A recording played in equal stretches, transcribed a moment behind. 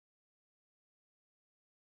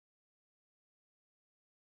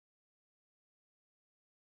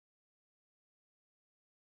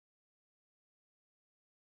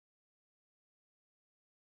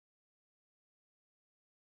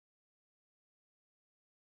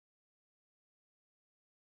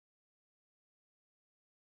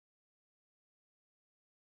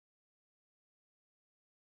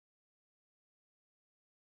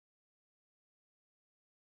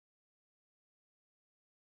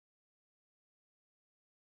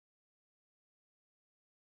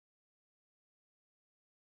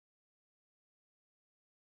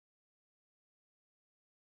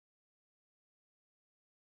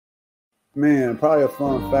Man, probably a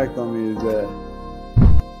fun fact on me is that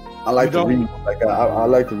I like to read. Like I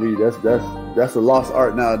like to read. That's a lost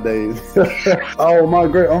art nowadays. Oh, my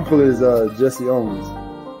great uncle is Jesse Owens.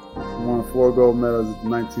 He won 4 gold medals in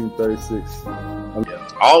 1936.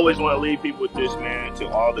 I always want to leave people with this, man, to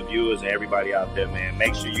all the viewers and everybody out there, man.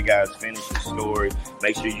 Make sure you guys finish your story.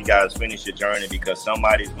 Make sure you guys finish your journey because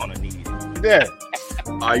somebody's going to need it. Yeah.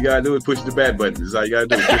 All you got to do is push the back button. That's all you got to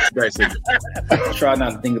do is push the back button. Try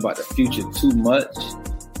not to think about the future too much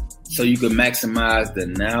so you can maximize the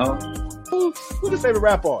now. Who's your favorite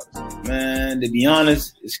rap artist? Man, to be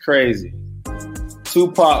honest, it's crazy.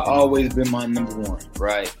 Tupac always been my number one,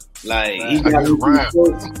 right? Like he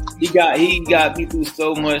got me through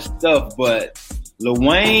so much stuff, but Lil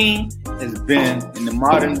Wayne has been in the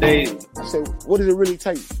modern day. I said, what does it really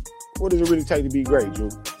take? What does it really take to be great, Drew?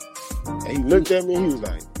 And he looked at me and he was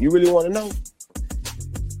like, you really want to know?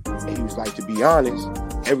 And he was like, to be honest,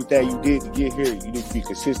 everything you did to get here, you need to be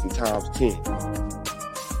consistent times 10.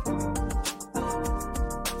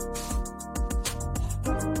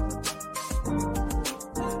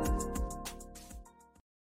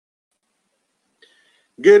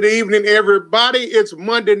 Good evening, everybody. It's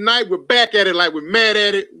Monday night. We're back at it like we're mad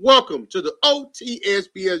at it. Welcome to the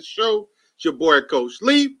O.T.S.B.S Show. It's your boy, Coach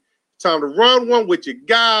Lee. Time to run one with you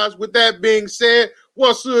guys. With that being said,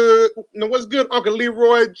 what's good, Uncle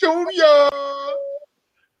Leroy Jr.?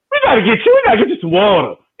 We gotta get you some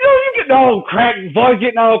water. You know, you getting all cracked, voice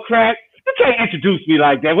getting all cracked. You can't introduce me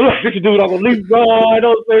like that. Well, look, introduce Uncle Leroy.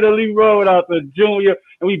 Don't say the Leroy without the Junior.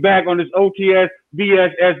 And we back on this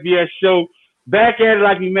O.T.S.B.S Show. Back at it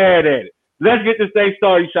like we mad at it. Let's get this thing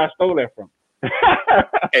started. You stole that from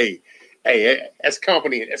me. Hey, that's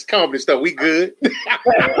company stuff. We good. You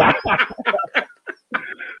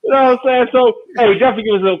know what I'm saying? So, hey, definitely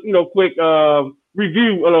give us a quick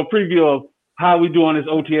review, a little preview of how we do on this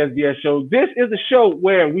O.T.S.B.S show. This is a show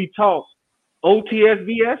where we talk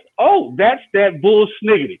O.T.S.B.S. Oh, that's that bull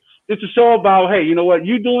sniggity. It's a show about, hey, you know what?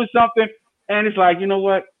 You doing something, and it's like, you know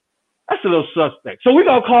what? That's a little suspect. So we're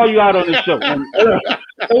going to call you out on this show. And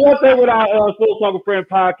one thing with our Sports Talking Friend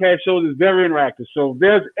podcast shows is very interactive. So if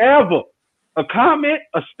there's ever a comment,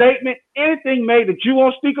 a statement, anything made that you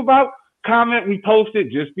want to speak about, comment, we post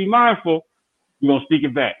it. Just be mindful. We're going to speak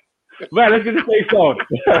it back. Man, let's get this thing started.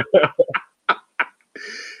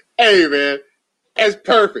 Hey, man. That's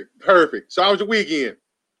perfect. So how was your weekend?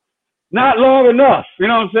 Not long enough, you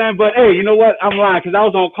know what I'm saying? But, hey, you know what? I'm lying because I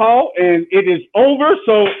was on call, and it is over.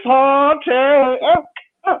 So, you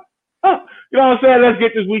know what I'm saying? Let's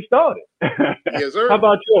get this week started. Yes, sir. How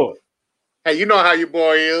about yours? Hey, you know how your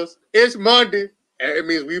boy is. It's Monday, and it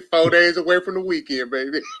means we 4 days away from the weekend,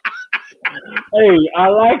 baby. Hey, I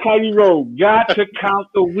like how you roll. Got to count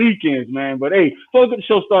the weekends, man. But, hey, before we get the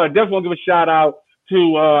show started, definitely want to give a shout-out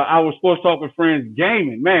to our Sports Talking Friends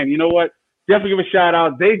Gaming. Man, you know what? Definitely give a shout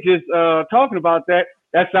out. They just talking about that.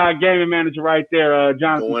 That's our gaming manager right there,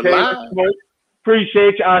 Jonathan Taylor.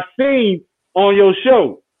 Appreciate you. I seen on your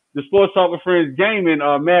show, the Sports Talking Friends Gaming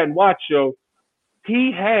Madden Watch show,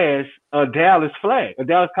 he has a Dallas flag, a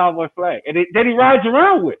Dallas Cowboy flag, and that he rides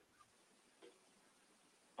around with.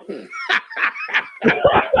 That's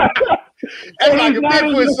like a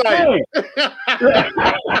Bigfoot sighting.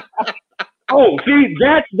 Oh, see,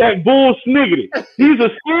 that's that bull sniggity. He's a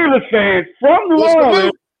Steelers fan from New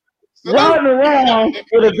Orleans, riding around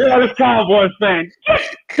with a Dallas Cowboys fan.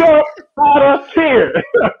 Get out of here.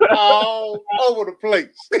 All over the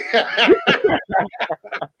place.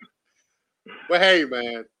 But hey,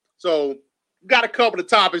 man. So, got a couple of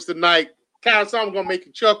topics tonight. Kind of some going to make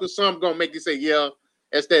you chuckle, some going to make you say, yeah,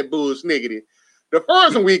 that's that bull sniggity. The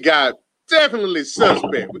first one we got, definitely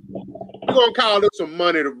suspect. We're going to call this some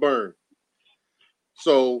money to burn.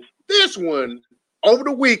 So this one, over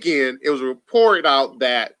the weekend, it was reported out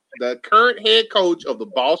that the current head coach of the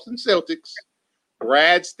Boston Celtics,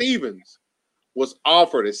 Brad Stevens, was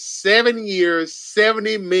offered a 7-year,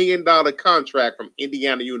 $70 million contract from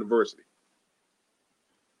Indiana University.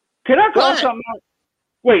 Can I call something out?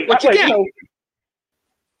 Wait.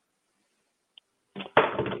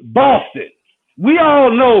 Boston. We all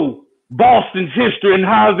know Boston's history and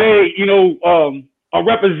how they, are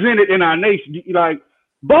represented in our nation. Like,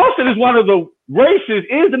 Boston is one of the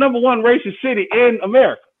is the number one racist city in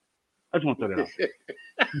America. I just want to throw that out there.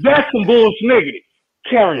 That's some bull sniggity.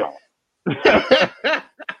 Carry on.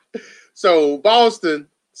 So, Boston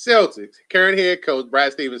Celtics, current head coach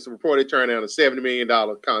Brad Stevens reported turned down a $70 million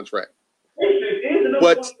contract.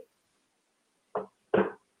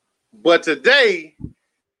 But today,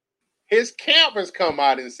 his camp has come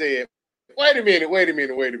out and said, wait a minute.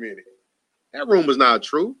 That rumor's not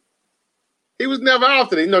true. He was never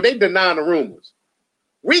after it. You know, they denying the rumors.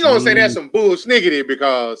 We gonna say that's some bullsniggity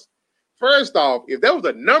because, first off, if that was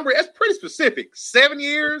a number, that's pretty specific. 7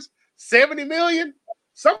 years, 70 million.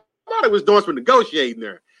 Somebody was doing some negotiating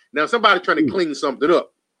there. Now somebody trying to clean something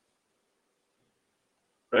up.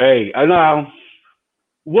 Hey, I know.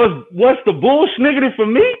 What's the bullsniggity for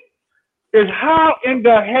me is how in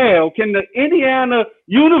the hell can the Indiana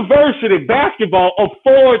University basketball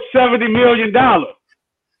afford $70 million?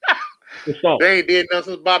 They ain't did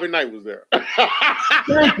nothing since Bobby Knight was there.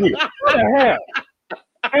 Thank you. What the hell?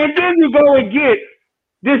 And then you go and get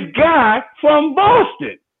this guy from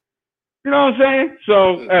Boston. You know what I'm saying?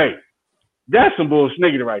 So, hey, that's some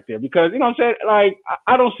bullsniggity right there because, you know what I'm saying? Like,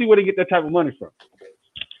 I don't see where they get that type of money from.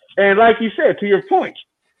 And like you said, to your point,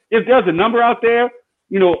 if there's a number out there,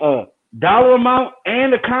 you know, a dollar amount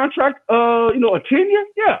and a contract, you know, a tenure,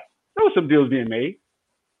 yeah, there was some deals being made.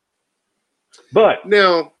 But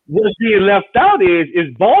now, what's being left out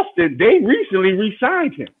is Boston. They recently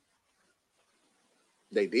re-signed him.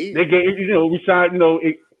 They did. They gave,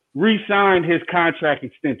 re-signed his contract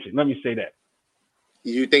extension. Let me say that.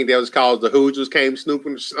 You think that was because the Hoosiers came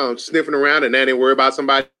sniffing around, and now they worry about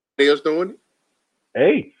somebody else doing it?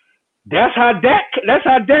 Hey, that's how Dak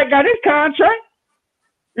got his contract.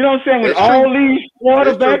 You know what I'm saying? When That's all true. these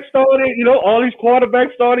quarterbacks started, you know, all these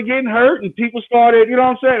quarterbacks started getting hurt and people started, you know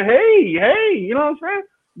what I'm saying? Hey, you know what I'm saying?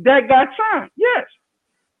 Dak got signed. Yes.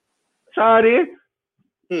 That's how it is.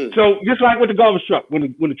 So just like with the garbage truck,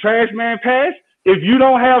 when the trash man passed, if you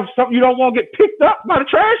don't have something you don't want to get picked up by the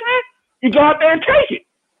trash man, you go out there and take it.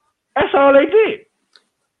 That's all they did.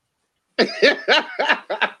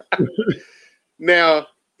 Now,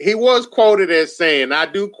 he was quoted as saying, I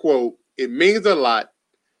do quote, it means a lot.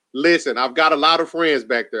 Listen, I've got a lot of friends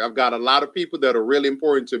back there. I've got a lot of people that are really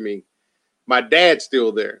important to me. My dad's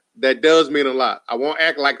still there. That does mean a lot. I won't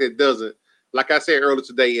act like it doesn't. Like I said earlier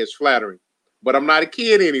today, it's flattering. But I'm not a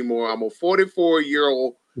kid anymore. I'm a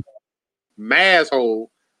 44-year-old masshole.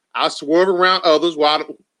 I swerve around others while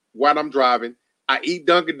I'm driving. I eat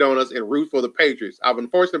Dunkin' Donuts and root for the Patriots. I've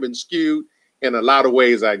unfortunately been skewed in a lot of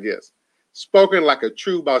ways, I guess. Spoken like a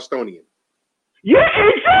true Bostonian. Yeah,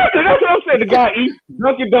 exactly. That's what I'm saying. The guy eats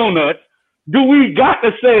Dunkin' Donuts. Do we got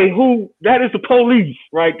to say who? That is the police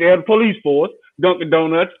right there, the police force, Dunkin'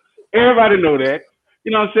 Donuts. Everybody know that.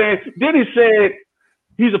 You know what I'm saying? Then he said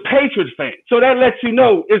he's a Patriots fan. So that lets you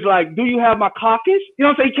know, it's like, do you have my khakis? You know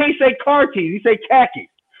what I'm saying? He can't say car keys. He say khakis.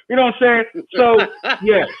 You know what I'm saying? So,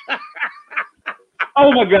 yeah.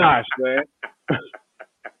 Oh, my gosh, man.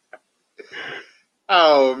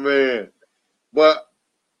 Oh, man. But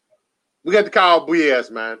we got to call BS,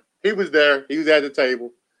 man. He was there. He was at the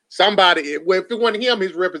table. Somebody, if it wasn't him,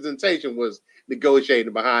 his representation was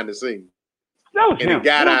negotiating behind the scenes. That was and him. he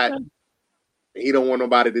got out. He don't want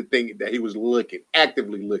nobody to think that he was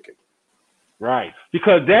actively looking. Right.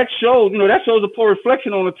 Because that shows, that shows a poor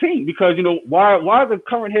reflection on the team. Because, why is the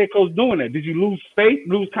current head coach doing that? Did you lose faith,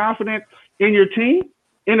 lose confidence in your team,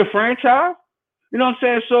 in the franchise? You know what I'm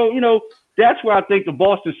saying? So, that's where I think the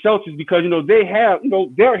Boston Celtics, because, they have,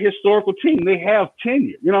 they're a historical team. They have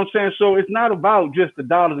tenure. You know what I'm saying? So it's not about just the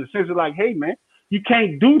dollars and cents. It's like, hey, man, you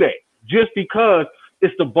can't do that just because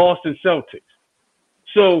it's the Boston Celtics.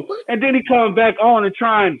 So, and then he comes back on and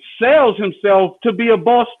try and sells himself to be a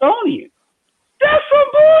Bostonian. That's some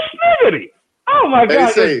bullshitty. Oh, my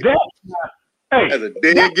God. That's a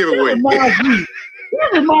dead giveaway.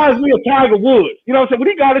 That reminds me of Tiger Woods. You know what I'm saying? When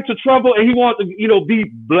he got into trouble and he wanted to, be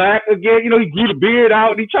black again, he grew the beard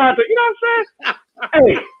out and he tried to, you know what I'm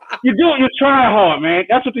saying? Hey, you try hard, man.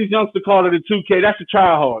 That's what these youngsters call it in 2K. That's a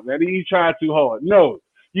try hard, man. You try too hard. No.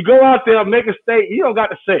 You go out there and make a statement. You don't got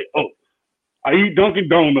to say, oh, I eat Dunkin'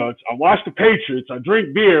 Donuts. I watch the Patriots. I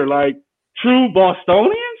drink beer like true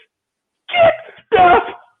Bostonians. Get stuff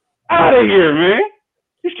out of here, man.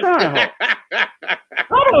 He's trying hard. I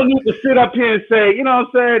don't need to sit up here and say, you know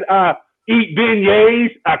what I'm saying? I eat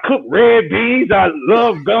beignets. I cook red beans. I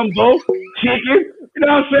love gumbo, chicken. You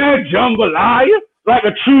know what I'm saying? Jambalaya, like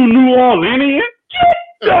a true New Orleanian. Get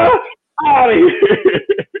stuff out of here.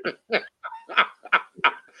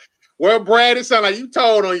 Well, Brad, it sounds like you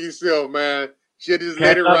told on yourself, man. Should just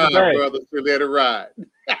let it ride, brother. Should let it ride.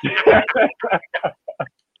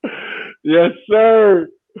 Yes, sir.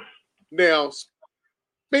 Now,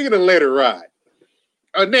 speaking of let it ride,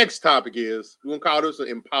 our next topic is, we're going to call this an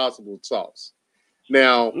impossible sauce.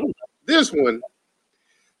 Now, this one,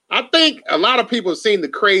 I think a lot of people have seen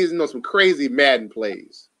some crazy Madden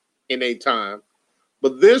plays in their time,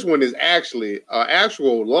 but this one is actually an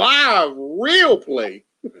actual live, real play.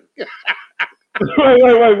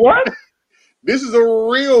 Wait, what? This is a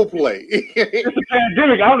real play. It's a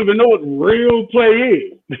pandemic. I don't even know what real play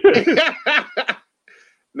is.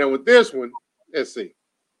 Now with this one, let's see.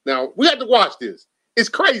 Now we had to watch this. It's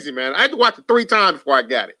crazy, man. I had to watch it 3 times before I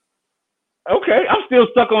got it. Okay, I'm still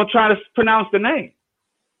stuck on trying to pronounce the name.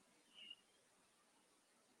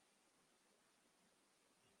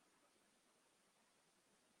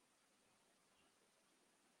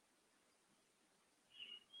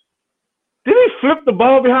 Did he flip the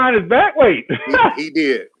ball behind his back? Wait. He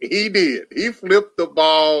did. He did. He flipped the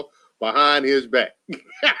ball behind his back.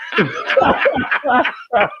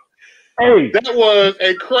 Hey, that was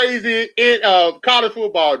a crazy college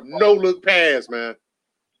football no-look pass, man.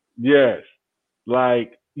 Yes.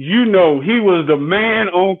 Like, he was the man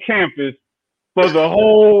on campus for the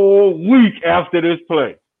whole week after this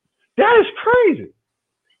play. That is crazy.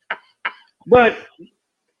 But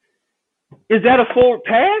is that a forward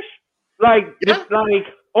pass? Or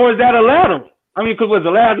is that a lateral? I mean, because was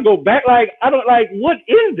allowed to go back? What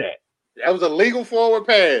is that? That was a legal forward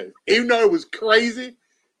pass. Even though it was crazy,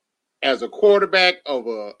 as a quarterback of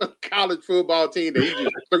a college football team, that he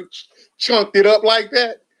just chunked it up like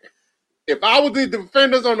that. If I was the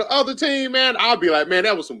defenders on the other team, man, I'd be like, man,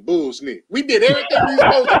 that was some bullshit. We did everything we were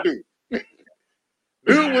supposed to do.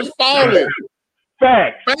 Dude was falling.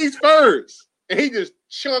 Fact. Face first. And he just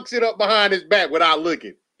chunks it up behind his back without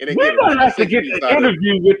looking. We're going to have to get an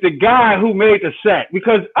interview with the guy who made the sack,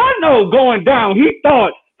 because I know going down, he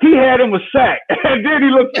thought he had him a sack. And then he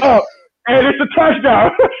looked up, and it's a touchdown.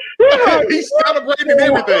 He's celebrating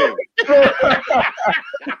everything.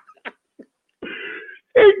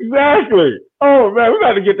 Exactly. Oh, man, we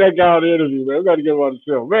got to get that guy on the interview, man. We got to get him on the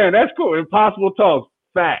show. Man, that's cool. Impossible talk.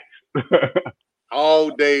 Facts. All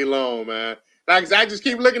day long, man. Like, I just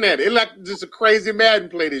keep looking at it. It's like just a crazy Madden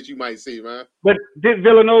play that you might see, man. But did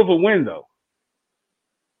Villanova win, though?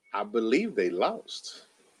 I believe they lost.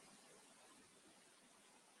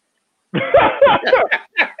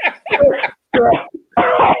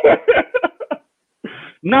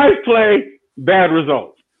 Nice play, bad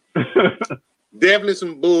results. Definitely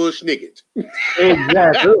some bullshit.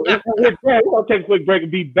 Exactly. We're going to take a quick break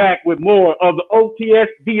and be back with more of the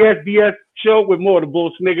O.T.S.B.S show with more of the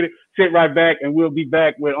bull sniggity. Sit right back, and we'll be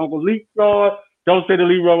back with Uncle Leroy. Don't say the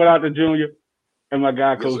Leroy without the Junior. And my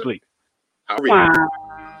guy, Coach Lee.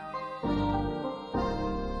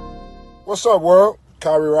 What's up, world?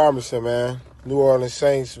 Kyrie Robinson, man. New Orleans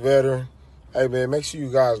Saints veteran. Hey, man, make sure you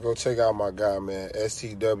guys go check out my guy, man,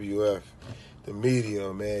 STWF, the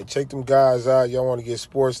media, man. Check them guys out. Y'all want to get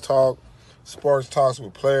sports talks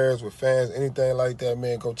with players, with fans, anything like that,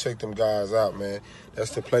 man, go check them guys out, man.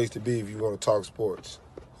 That's the place to be if you want to talk sports.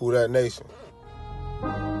 Who that nation?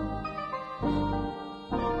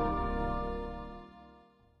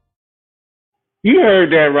 You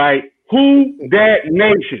heard that right. Who that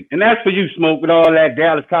nation? And that's for you, Smoke, with all that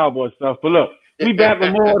Dallas Cowboy stuff. But look, we back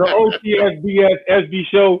with more of the O.T.S.B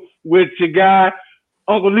show with your guy,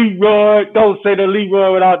 Uncle Leroy. Don't say the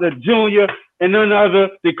Leroy without the Junior. And none other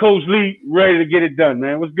than Coach Lee, ready to get it done,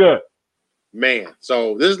 man. What's good? Man,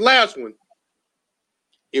 so this last one,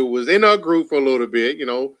 it was in our group for a little bit, you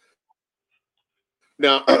know.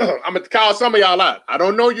 Now, I'm going to call some of y'all out. I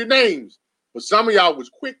don't know your names, but some of y'all was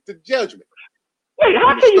quick to judgment. Wait,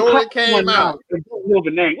 how can you call came out? And don't know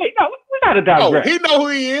the name? Wait, no, we got to digress. Oh, he know who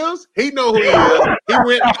he is.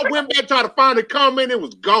 I went back trying to find a comment. It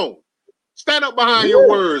was gone. Stand up behind your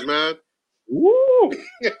words, man. Woo.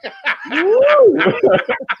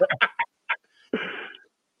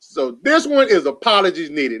 So this one is apologies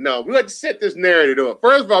needed. Now, let's set this narrative up.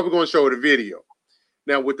 First of all, we're going to show the video.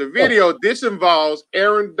 Now, with the video, this involves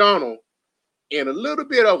Aaron Donald and a little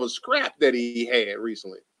bit of a scrap that he had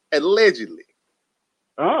recently, allegedly.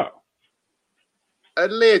 Oh.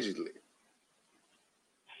 Allegedly.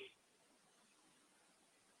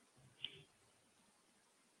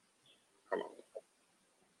 Hold on.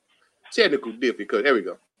 Technical difficulty. There we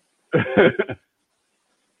go.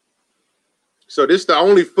 So this is the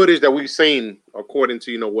only footage that we've seen according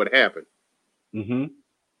to, what happened. Mm-hmm.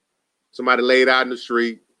 Somebody laid out in the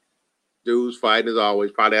street. Dudes fighting as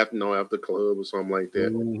always, probably after the club or something like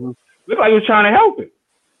that. Mm-hmm. Looked like he was trying to help it.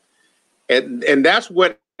 And that's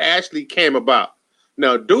what actually came about.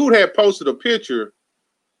 Now, dude had posted a picture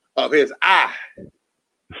of his eye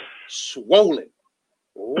swollen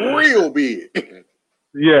real big.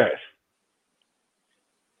 Yes.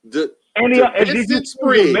 The meme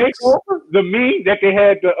that they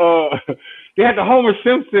had the Homer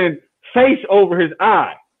Simpson face over his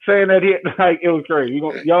eye, saying that it was crazy.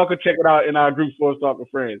 Y'all can check it out in our group Sports Talk with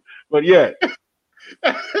Friends. But yeah.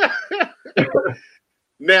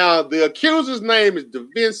 Now the accuser's name is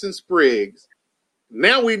DeVinson Spriggs,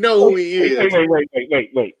 Now we know who he is.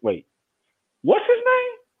 Wait. What's his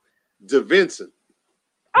name? DeVincent.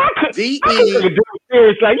 D-E-V-I-N-C-E-N-T.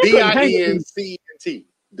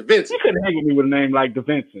 DeVincent. You couldn't hang with me with a name like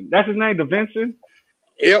DeVincent. That's his name, DeVincent?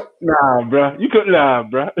 Yep. Nah, bro. You couldn't,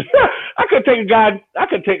 bro. I could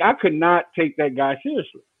not take that guy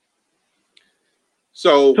seriously.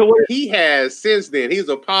 So he has since then, he's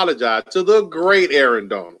apologized to the great Aaron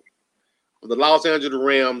Donald of the Los Angeles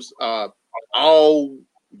Rams, all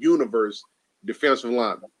universe defensive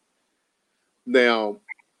lineman. Now,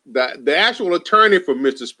 the actual attorney for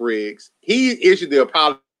Mr. Spriggs, he issued the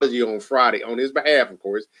apology on Friday on his behalf, of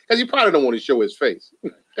course, because he probably don't want to show his face.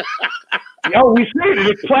 Yo, we see it.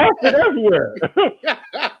 It's plastered everywhere.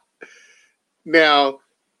 Now,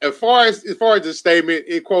 as far as the statement,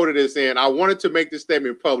 it quoted as saying, "I wanted to make this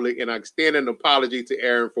statement public, and I extend an apology to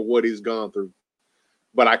Aaron for what he's gone through.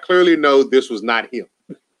 But I clearly know this was not him."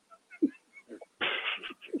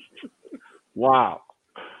 Wow.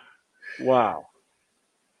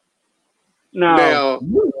 Now,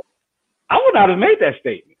 I would not have made that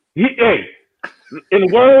statement. Hey, in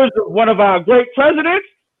the words of one of our great presidents,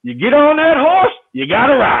 you get on that horse, you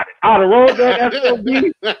gotta ride it. I'd have rolled that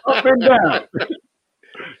SOB up and down.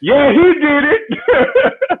 Yeah, he did it.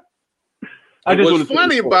 What's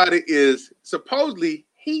funny about it is supposedly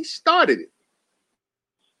he started it.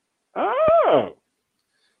 Oh.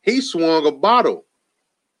 He swung a bottle.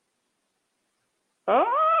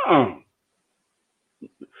 Oh.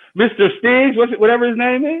 Mr. Stiggs, whatever his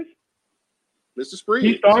name is? Mr. Spriggs.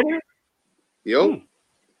 He started it? Yo.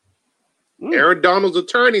 Aaron Donald's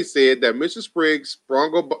attorney said that Mr. Spriggs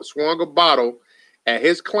swung a bottle at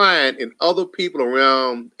his client, and other people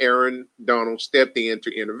around Aaron Donald stepped in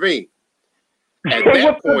to intervene. At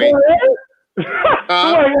that point,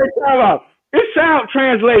 it sound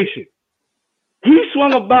translation. He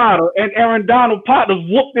swung a bottle, and Aaron Donald partners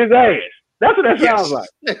whooped his ass. That's what that sounds like.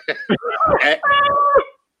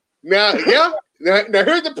 Now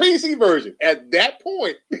here's the PC version. At that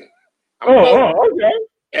point, okay.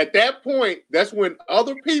 At that point, that's when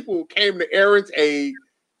other people came to Aaron's aid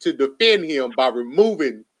to defend him by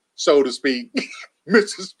removing, so to speak,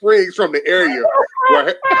 Mr. Spriggs from the area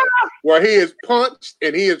where he is punched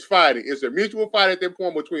and he is fighting. It's a mutual fight at that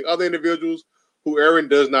point between other individuals who Aaron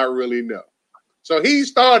does not really know. So he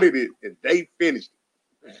started it and they finished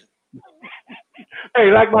it.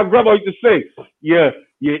 Hey, like my grandma used to say, you're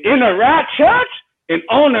in the right church and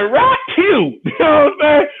on the right pew. You know what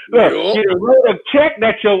I'm saying? Look, you wrote a check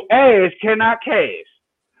that your ass cannot cash.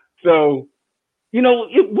 So, we're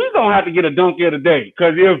going to have to get a donkey of the day.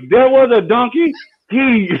 Because if there was a donkey,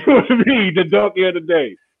 he would be the donkey of the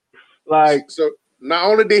day. Like, so not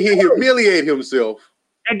only did he humiliate himself,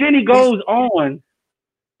 and then he goes on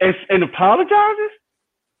and apologizes?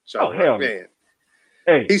 Oh, hell man.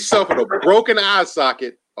 Hey. He suffered a broken eye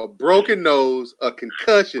socket, a broken nose, a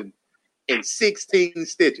concussion, and 16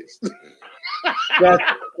 stitches. That's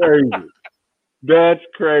crazy. That's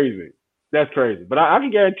crazy. But I can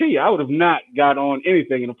guarantee you, I would have not got on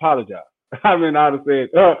anything and apologized. I mean, I'd have said,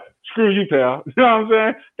 screw you, pal. You know what I'm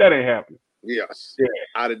saying? That ain't happening. Yes. Yeah.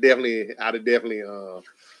 I'd have definitely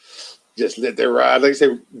just let that ride. Like I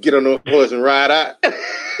said, get on the horse and ride out.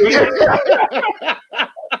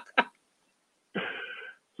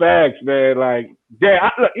 Facts, man. Like, yeah,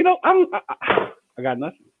 I got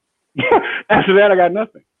nothing. After that, I got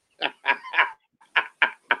nothing.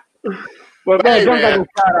 But man, don't got to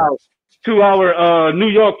shout out to our New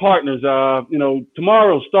York partners.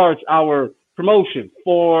 Tomorrow starts our promotion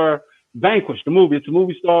for Vanquish, the movie. It's a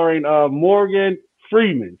movie starring Morgan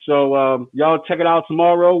Freeman. So y'all check it out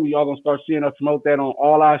tomorrow. We all gonna start seeing us promote that on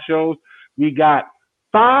all our shows. We got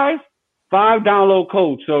five download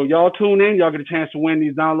codes. So y'all tune in. Y'all get a chance to win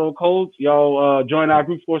these download codes. Y'all join our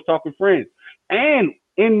group Sports Talk with Friends. And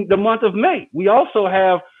in the month of May, we also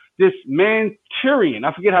have this Manchurian.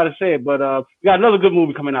 I forget how to say it, but we got another good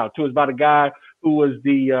movie coming out too. It's about a guy who was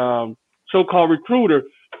the so-called recruiter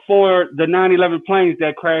for the 9/11 planes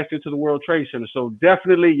that crashed into the World Trade Center. So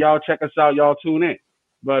definitely y'all check us out. Y'all tune in.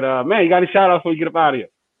 But man, you got any shout outs before you get up out of here?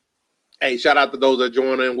 Hey, shout out to those that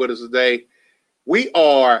joined in with us today. We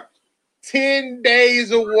are 10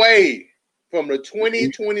 days away from the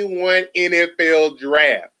 2021 NFL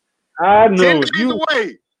draft. I know 10 days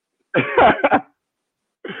away.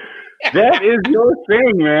 That is your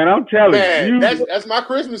thing, man. I'm telling you. That's my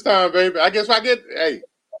Christmas time, baby. I guess that's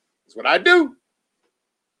what I do.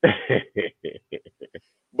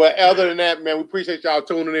 But other than that, man, we appreciate y'all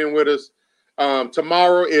tuning in with us.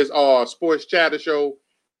 Tomorrow is our Sports Chatter Show.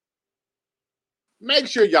 Make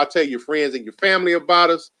sure y'all tell your friends and your family about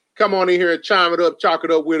us. Come on in here and chime it up, chalk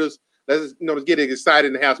it up with us. Let's get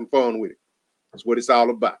excited and have some fun with it. That's what it's all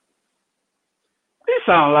about. This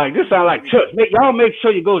sound like church. Y'all make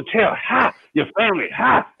sure you go tell your family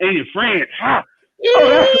and your friends Oh,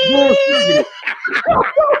 that's the bullshit.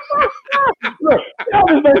 Look, y'all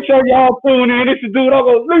just make sure y'all tune in. This is dude. I'm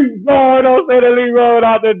going to Leroy. Don't say the Leroy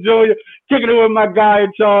out there, Junior. Kicking it with my guy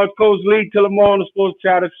in charge, Coach Lee. Till tomorrow on the Sports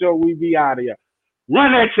Chatter Show. We be out of here.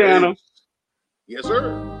 Run that channel. Yes,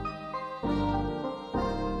 sir.